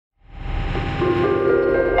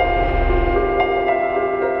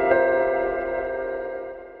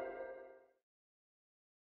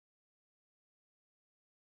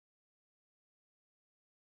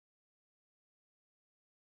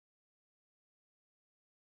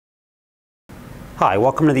Hi,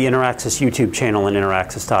 welcome to the Interaxis YouTube channel and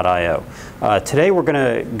Interaxis.io. Today we're going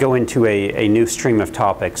to go into a new stream of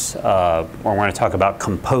topics where we're going to talk about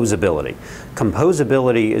composability.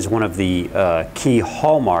 Composability is one of the key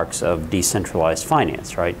hallmarks of decentralized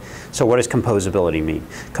finance, right? So what does composability mean?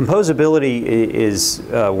 Composability is,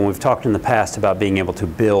 when we've talked in the past about being able to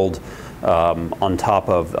build on top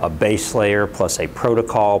of a base layer plus a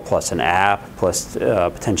protocol plus an app plus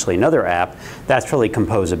potentially another app, that's really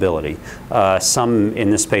composability. Some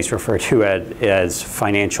in this space refer to it as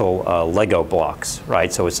financial Lego blocks,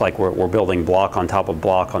 right? So it's like we're building block on top of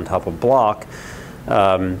block on top of block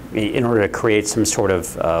in order to create some sort of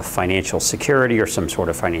financial security or some sort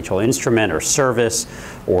of financial instrument or service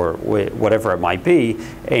or whatever it might be.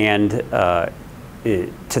 And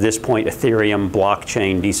to this point, Ethereum,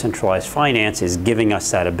 blockchain, decentralized finance is giving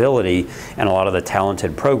us that ability, and a lot of the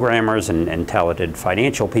talented programmers and talented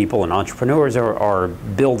financial people and entrepreneurs are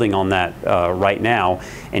building on that right now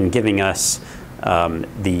and giving us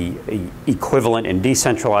the equivalent in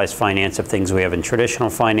decentralized finance of things we have in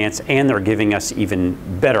traditional finance, and they're giving us even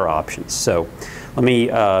better options. So let me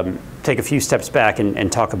take a few steps back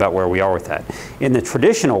and talk about where we are with that. In the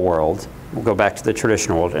traditional world, we'll go back to the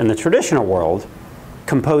traditional world. In the traditional world,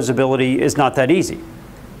 composability is not that easy.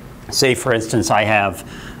 Say, for instance, I have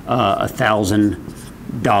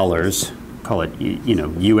 $1,000, call it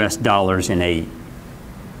US dollars,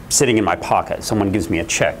 sitting in my pocket. Someone gives me a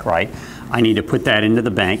check, right? I need to put that into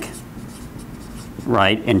the bank,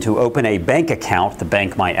 right? And to open a bank account, the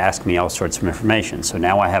bank might ask me all sorts of information. So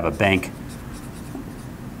now I have a bank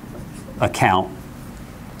account,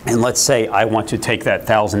 and let's say I want to take that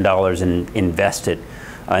 $1,000 and invest it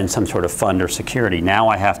in some sort of fund or security. Now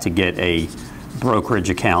I have to get a brokerage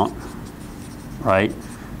account, right?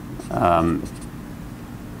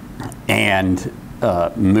 And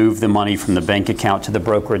move the money from the bank account to the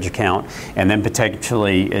brokerage account, and then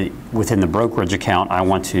potentially within the brokerage account, I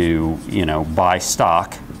want to, buy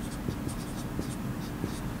stock.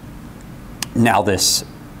 Now this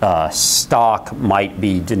stock might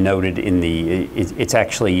be denoted in the, it's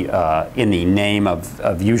actually in the name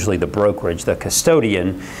of usually the brokerage, the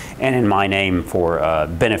custodian, and in my name for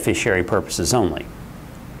beneficiary purposes only.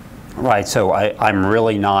 Right, so I'm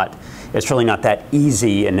really not, it's really not that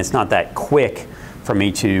easy, and it's not that quick for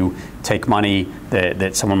me to take money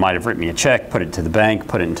that someone might have written me a check, put it to the bank,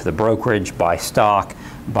 put it into the brokerage, buy stock,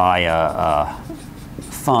 buy a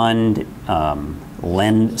fund,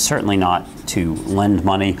 lend, certainly not to lend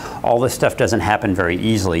money. All this stuff doesn't happen very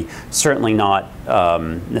easily, certainly not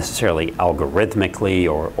necessarily algorithmically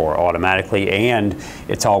or automatically, and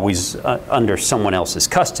it's always under someone else's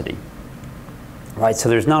custody, right? So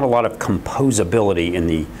there's not a lot of composability in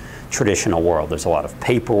the traditional world. There's a lot of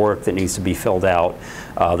paperwork that needs to be filled out.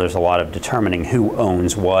 There's a lot of determining who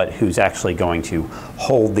owns what, who's actually going to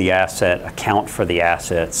hold the asset, account for the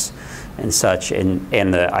assets, and such.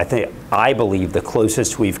 And I believe the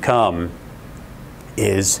closest we've come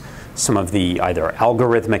is some of the either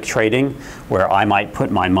algorithmic trading, where I might put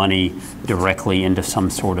my money directly into some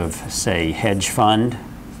sort of, say, hedge fund.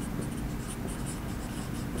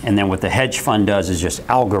 And then what the hedge fund does is just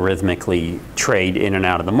algorithmically trade in and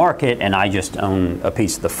out of the market, and I just own a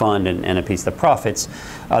piece of the fund and a piece of the profits.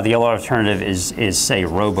 The other alternative is say,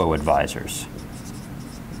 robo-advisors.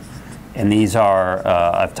 And these are,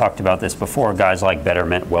 I've talked about this before, guys like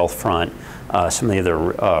Betterment, Wealthfront, some of the other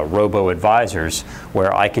robo-advisors,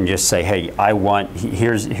 where I can just say, hey,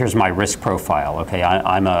 here's my risk profile, okay?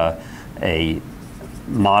 I'm a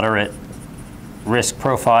moderate risk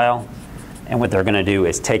profile. And what they're going to do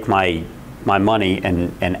is take my money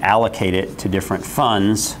and allocate it to different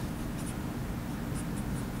funds,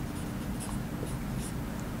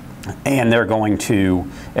 and they're going to,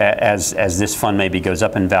 as this fund maybe goes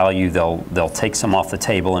up in value, they'll take some off the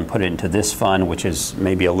table and put it into this fund, which is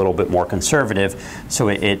maybe a little bit more conservative, so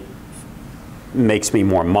it makes me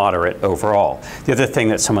more moderate overall. The other thing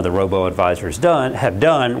that some of the robo-advisors have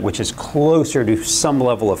done, which is closer to some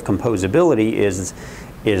level of composability, is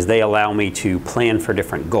they allow me to plan for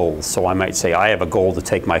different goals. So I might say I have a goal to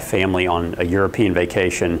take my family on a European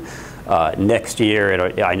vacation next year.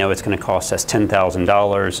 I know it's going to cost us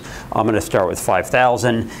 $10,000. I'm going to start with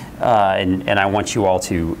 $5,000, and I want you all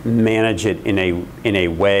to manage it in a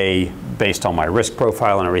way based on my risk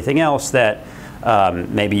profile and everything else that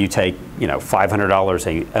maybe you take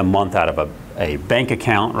 $500 a month out of a bank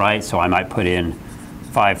account, right? So I might put in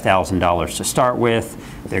 $5,000 to start with.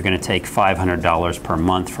 They're going to take $500 per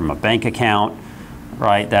month from a bank account,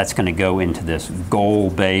 right? That's going to go into this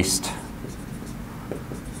goal-based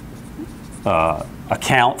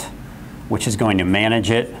account, which is going to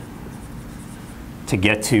manage it to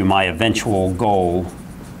get to my eventual goal,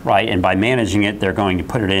 right? And by managing it, they're going to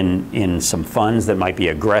put it in some funds that might be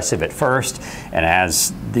aggressive at first, and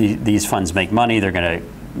as these funds make money, they're going to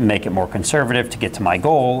make it more conservative to get to my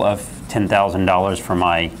goal of $10,000 for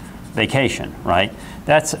my vacation, right?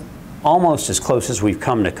 That's almost as close as we've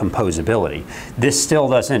come to composability. This still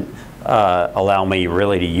doesn't allow me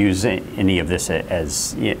really to use any of this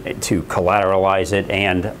as to collateralize it,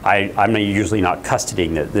 and I'm usually not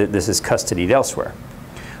custodying it. This is custodied elsewhere.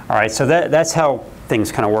 All right, so that's how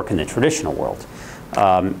things kind of work in the traditional world.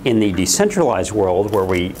 In the decentralized world, where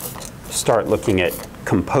we start looking at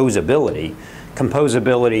composability,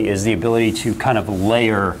 composability is the ability to kind of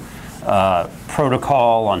layer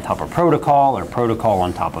protocol on top of protocol, or protocol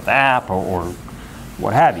on top of app, or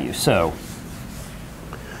what have you. So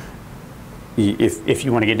if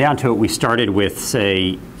you want to get down to it, we started with,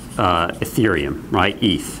 say, Ethereum, right?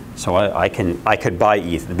 ETH. So I could buy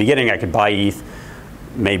ETH. At the beginning, I could buy ETH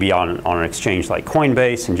maybe on an exchange like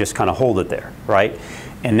Coinbase and just kind of hold it there, right?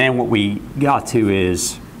 And then what we got to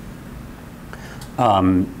is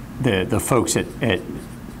the folks at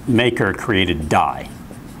Maker created DAI,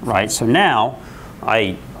 right? So now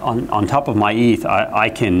on top of my ETH, I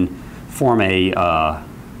can form I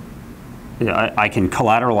can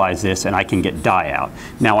collateralize this, and I can get DAI out.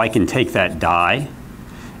 Now I can take that DAI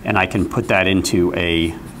and I can put that into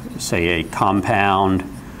say a compound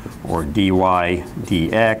or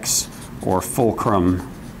DYDX or fulcrum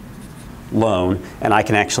loan, and I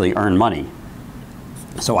can actually earn money.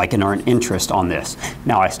 So I can earn interest on this.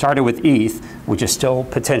 Now I started with ETH, which is still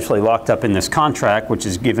potentially locked up in this contract, which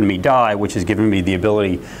has given me DAI, which has given me the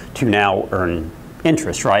ability to now earn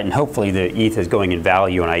interest, right? And hopefully the ETH is going in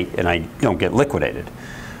value, and I don't get liquidated.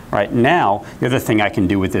 Right now, the other thing I can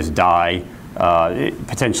do with this DAI,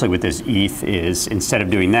 potentially with this ETH, is instead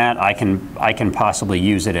of doing that, I can possibly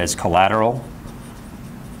use it as collateral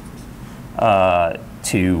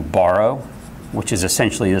to borrow, which is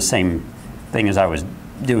essentially the same thing as I was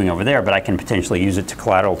doing over there, but I can potentially use it to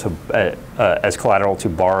collateral as collateral to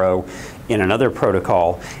borrow in another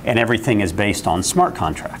protocol, and everything is based on smart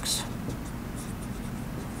contracts.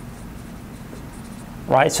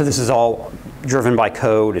 Right, so this is all driven by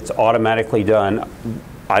code. It's automatically done.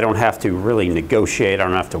 I don't have to really negotiate. I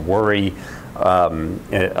don't have to worry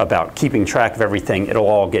about keeping track of everything. It'll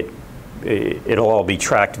all be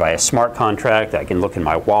tracked by a smart contract. I can look in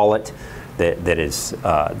my wallet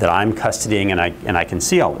that I'm custodying, and I can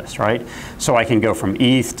see all this, right? So I can go from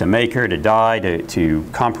ETH to Maker to DAI to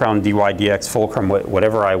Compound, DYDX, Fulcrum,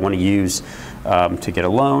 whatever I want to use to get a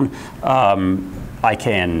loan.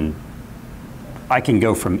 I can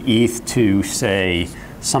go from ETH to, say,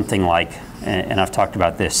 something like, and I've talked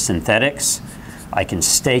about this, synthetics. I can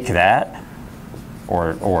stake that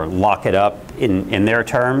or lock it up in their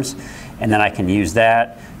terms, and then I can use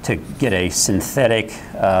that to get a synthetic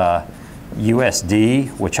USD,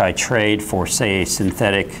 which I trade for, say, a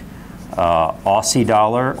synthetic Aussie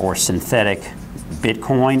dollar, or synthetic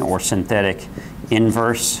Bitcoin, or synthetic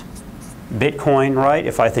inverse Bitcoin, right?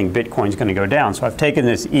 If I think Bitcoin's going to go down. So I've taken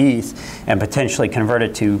this ETH and potentially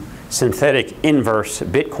converted to synthetic inverse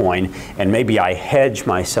Bitcoin, and maybe I hedge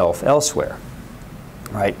myself elsewhere,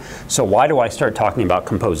 right? So why do I start talking about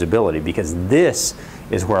composability? Because this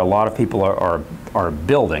is where a lot of people are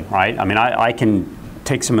building, right? I mean, I can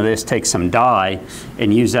take some of this, take some DAI,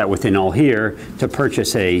 and use that within all here to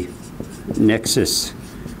purchase a Nexus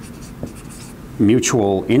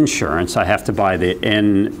Mutual Insurance. I have to buy the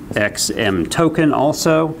NXM token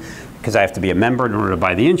also, because I have to be a member in order to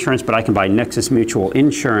buy the insurance, but I can buy Nexus Mutual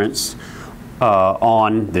Insurance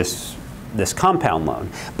on this compound loan.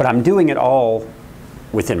 But I'm doing it all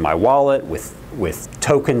within my wallet, with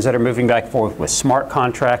tokens that are moving back and forth, with smart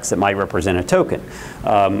contracts that might represent a token.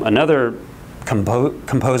 Another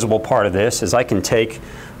composable part of this is I can take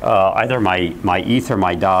either my ETH or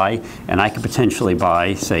my DAI, and I could potentially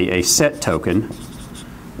buy, say, a set token,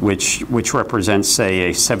 which represents, say,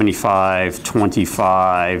 a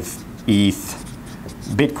 75-25 ETH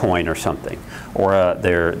Bitcoin or something, or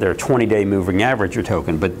their 20-day moving average or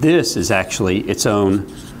token. But this is actually its own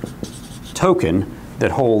token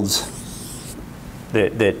that holds,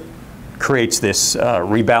 that creates this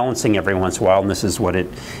rebalancing every once in a while, and this is what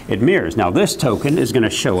it mirrors. Now this token is going to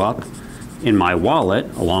show up in my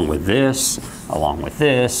wallet along with this, along with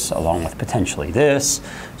this, along with potentially this.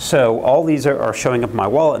 So all these are showing up in my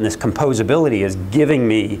wallet, and this composability is giving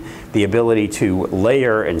me the ability to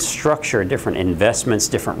layer and structure different investments,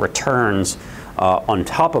 different returns on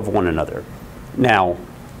top of one another. Now,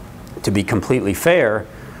 to be completely fair,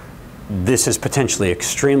 this is potentially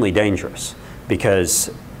extremely dangerous, because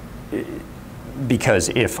Because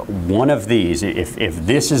if one of these, if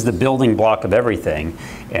this is the building block of everything,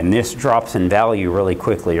 and this drops in value really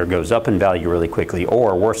quickly or goes up in value really quickly,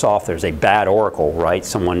 or worse off, there's a bad oracle, right?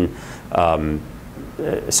 Someone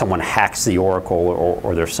hacks the oracle,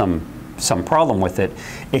 or there's some problem with it,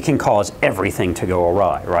 it can cause everything to go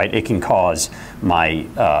awry, right? It can cause my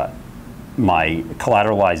my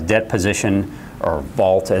collateralized debt position, or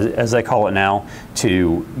vault as they call it now,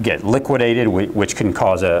 to get liquidated, which can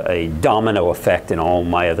cause a domino effect in all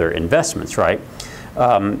my other investments, right?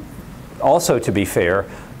 Also, to be fair,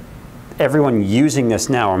 everyone using this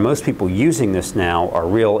now, or most people using this now, are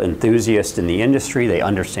real enthusiasts in the industry. They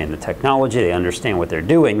understand the technology, they understand what they're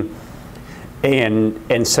doing,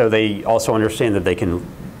 and so they also understand that they can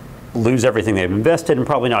lose everything they've invested and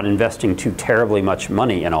probably not investing too terribly much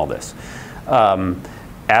money in all this.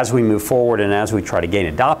 As we move forward and as we try to gain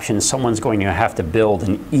adoption, someone's going to have to build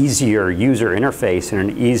an easier user interface and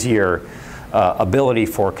an easier ability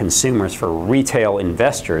for consumers, for retail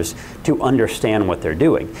investors, to understand what they're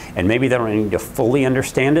doing. And maybe they don't need to fully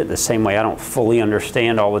understand it the same way I don't fully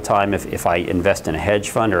understand all the time if I invest in a hedge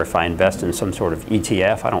fund or if I invest in some sort of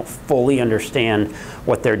ETF. I don't fully understand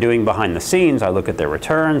what they're doing behind the scenes. I look at their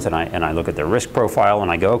returns and I look at their risk profile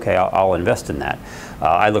and I go, okay, I'll invest in that.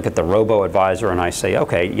 I look at the robo-advisor and I say,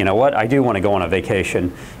 okay, you know what, I do want to go on a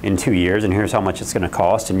vacation in 2 years, and here's how much it's going to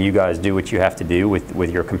cost, and you guys do what you have to do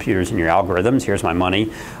with your computers and your algorithms. Here's my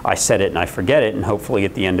money. I set it and I forget it, and hopefully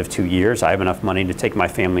at the end of 2 years I have enough money to take my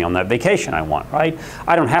family on that vacation I want, right?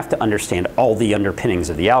 I don't have to understand all the underpinnings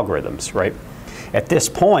of the algorithms, right? At this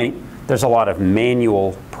point, there's a lot of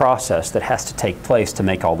manual process that has to take place to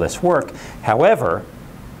make all this work. However,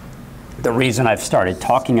 the reason I've started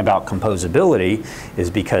talking about composability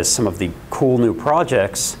is because some of the cool new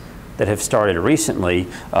projects that have started recently,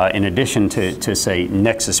 in addition to say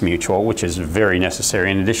Nexus Mutual, which is very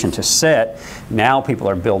necessary, in addition to SET, now people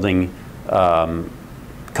are building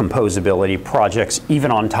composability projects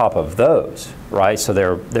even on top of those, right? So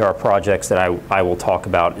there are projects that I will talk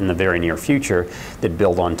about in the very near future that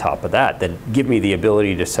build on top of that give me the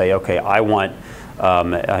ability to say, okay, I want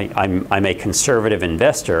I'm a conservative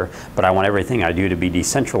investor, but I want everything I do to be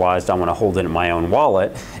decentralized. I want to hold it in my own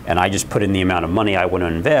wallet, and I just put in the amount of money I want to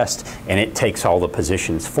invest, and it takes all the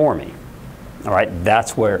positions for me. All right,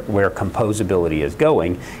 that's where composability is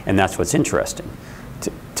going, and that's what's interesting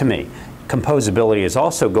to me. Composability is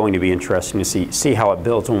also going to be interesting to see how it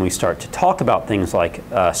builds when we start to talk about things like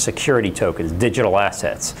security tokens, digital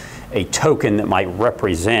assets, a token that might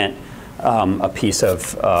represent a piece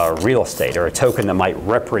of real estate, or a token that might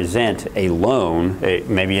represent a loan,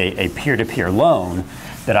 maybe a peer-to-peer loan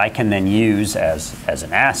that I can then use as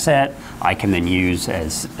an asset. I can then use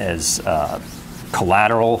as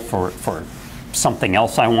collateral for something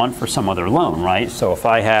else I want for some other loan, right? So if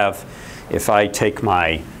I take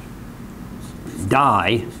my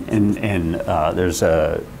DAI, and there's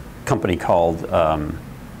a company called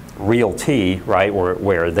Realty, right,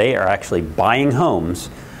 where they are actually buying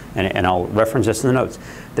homes. And I'll reference this in the notes.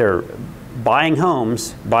 They're buying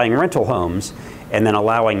homes, buying rental homes, and then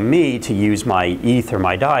allowing me to use my ETH or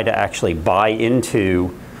my DAI to actually buy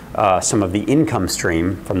into some of the income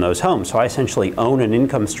stream from those homes. So I essentially own an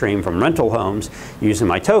income stream from rental homes using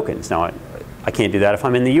my tokens. Now, I can't do that if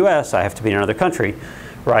I'm in the US. I have to be in another country,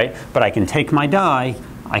 right? But I can take my DAI,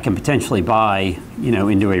 I can potentially buy,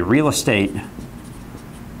 into a real estate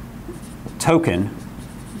token,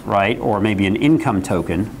 right? Or maybe an income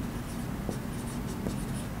token.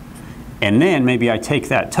 And then maybe I take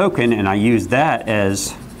that token and I use that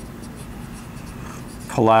as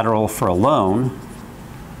collateral for a loan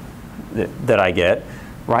that I get,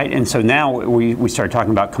 right? And so now we start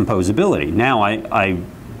talking about composability. Now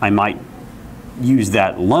I might use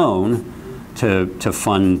that loan to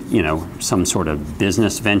fund, some sort of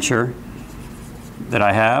business venture that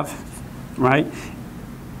I have, right?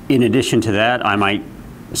 In addition to that, I might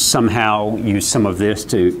somehow use some of this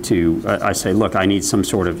I say, look, I need some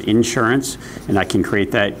sort of insurance, and I can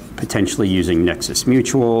create that potentially using Nexus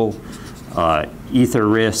Mutual, Ether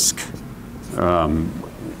Risk,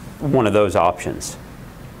 one of those options.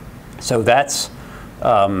 So that's,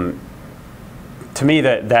 to me,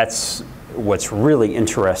 that's what's really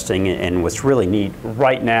interesting and what's really neat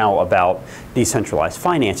right now about decentralized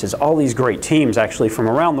finance is all these great teams actually from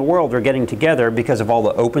around the world are getting together because of all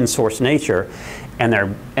the open source nature, and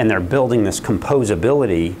they're building this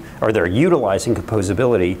composability, or they're utilizing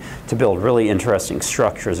composability to build really interesting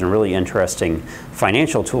structures and really interesting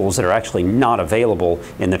financial tools that are actually not available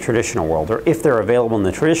in the traditional world. Or if they're available in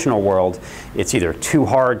the traditional world, it's either too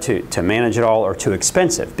hard to manage it all or too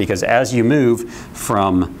expensive, because as you move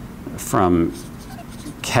from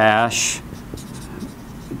cash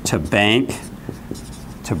to bank,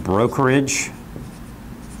 to brokerage,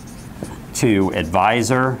 to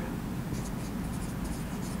advisor,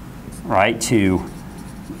 right, to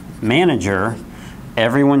manager,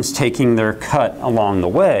 everyone's taking their cut along the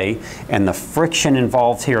way, and the friction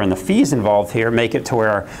involved here and the fees involved here make it to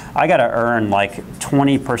where I got to earn like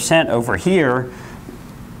 20% over here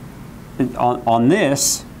on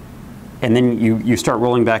this, and then you start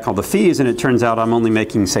rolling back all the fees, and it turns out I'm only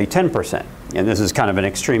making, say, 10%. And this is kind of an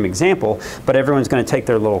extreme example, but everyone's going to take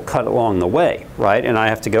their little cut along the way, right? And I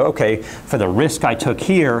have to go, okay, for the risk I took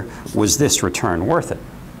here, was this return worth it?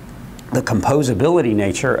 The composability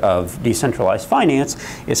nature of decentralized finance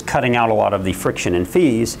is cutting out a lot of the friction and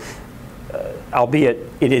fees, albeit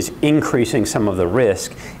it is increasing some of the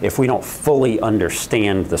risk if we don't fully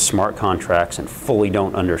understand the smart contracts and fully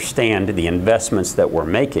don't understand the investments that we're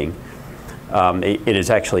making. It is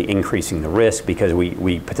actually increasing the risk because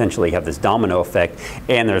we potentially have this domino effect,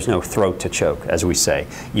 and there's no throat to choke, as we say.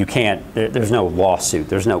 You can't, there's no lawsuit,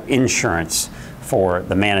 there's no insurance for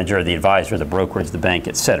the manager, the advisor, the brokerage, the bank,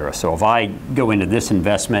 et cetera. So if I go into this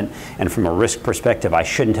investment and from a risk perspective, I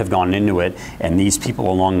shouldn't have gone into it, and these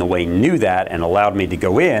people along the way knew that and allowed me to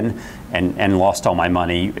go in and lost all my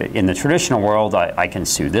money. In the traditional world, I can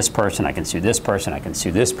sue this person, I can sue this person, I can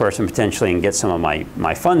sue this person potentially and get some of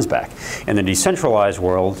my funds back. In the decentralized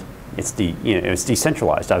world, it's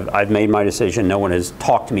decentralized. I've made my decision. No one has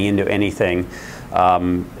talked me into anything,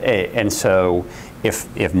 and so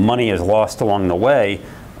if money is lost along the way,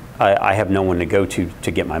 I have no one to go to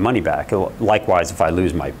get my money back. Likewise, if I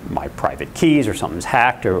lose my private keys or something's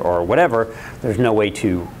hacked or whatever, there's no way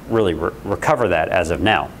to really recover that as of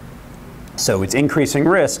now. So it's increasing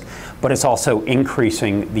risk, but it's also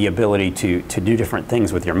increasing the ability to do different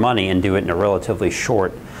things with your money and do it in a relatively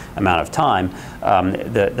short amount of time.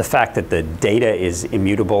 The fact that the data is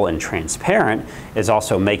immutable and transparent is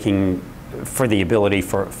also making for the ability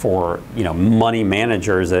for money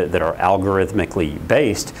managers that are algorithmically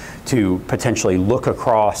based to potentially look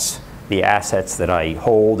across the assets that I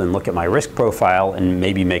hold and look at my risk profile and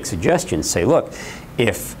maybe make suggestions. Say, look,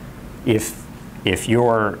 if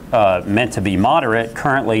you're meant to be moderate,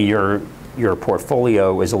 currently your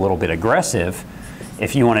portfolio is a little bit aggressive.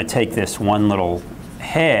 If you want to take this one little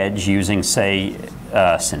hedge using, say,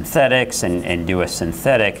 synthetics and do a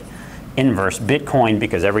synthetic inverse Bitcoin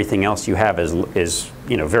because everything else you have is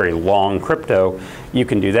very long crypto, you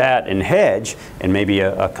can do that and hedge, and maybe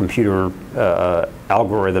a computer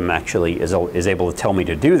algorithm actually is able to tell me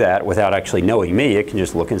to do that without actually knowing me. It can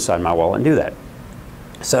just look inside my wallet and do that.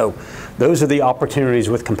 So those are the opportunities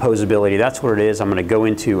with composability. That's what it is. I'm going to go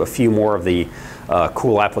into a few more of the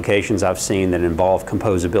cool applications I've seen that involve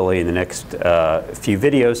composability in the next few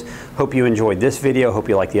videos. Hope you enjoyed this video. Hope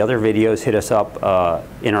you like the other videos. Hit us up,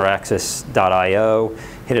 interaxis.io.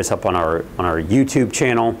 Hit us up on our YouTube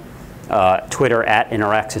channel. Twitter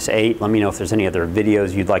 @interaxis8. Let me know if there's any other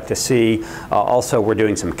videos you'd like to see. Also, we're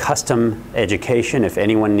doing some custom education. If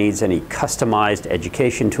anyone needs any customized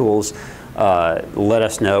education tools, let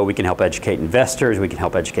us know. We can help educate investors, we can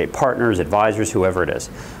help educate partners, advisors, whoever it is.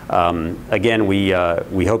 Again, we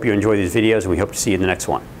hope you enjoy these videos, and we hope to see you in the next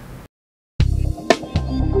one.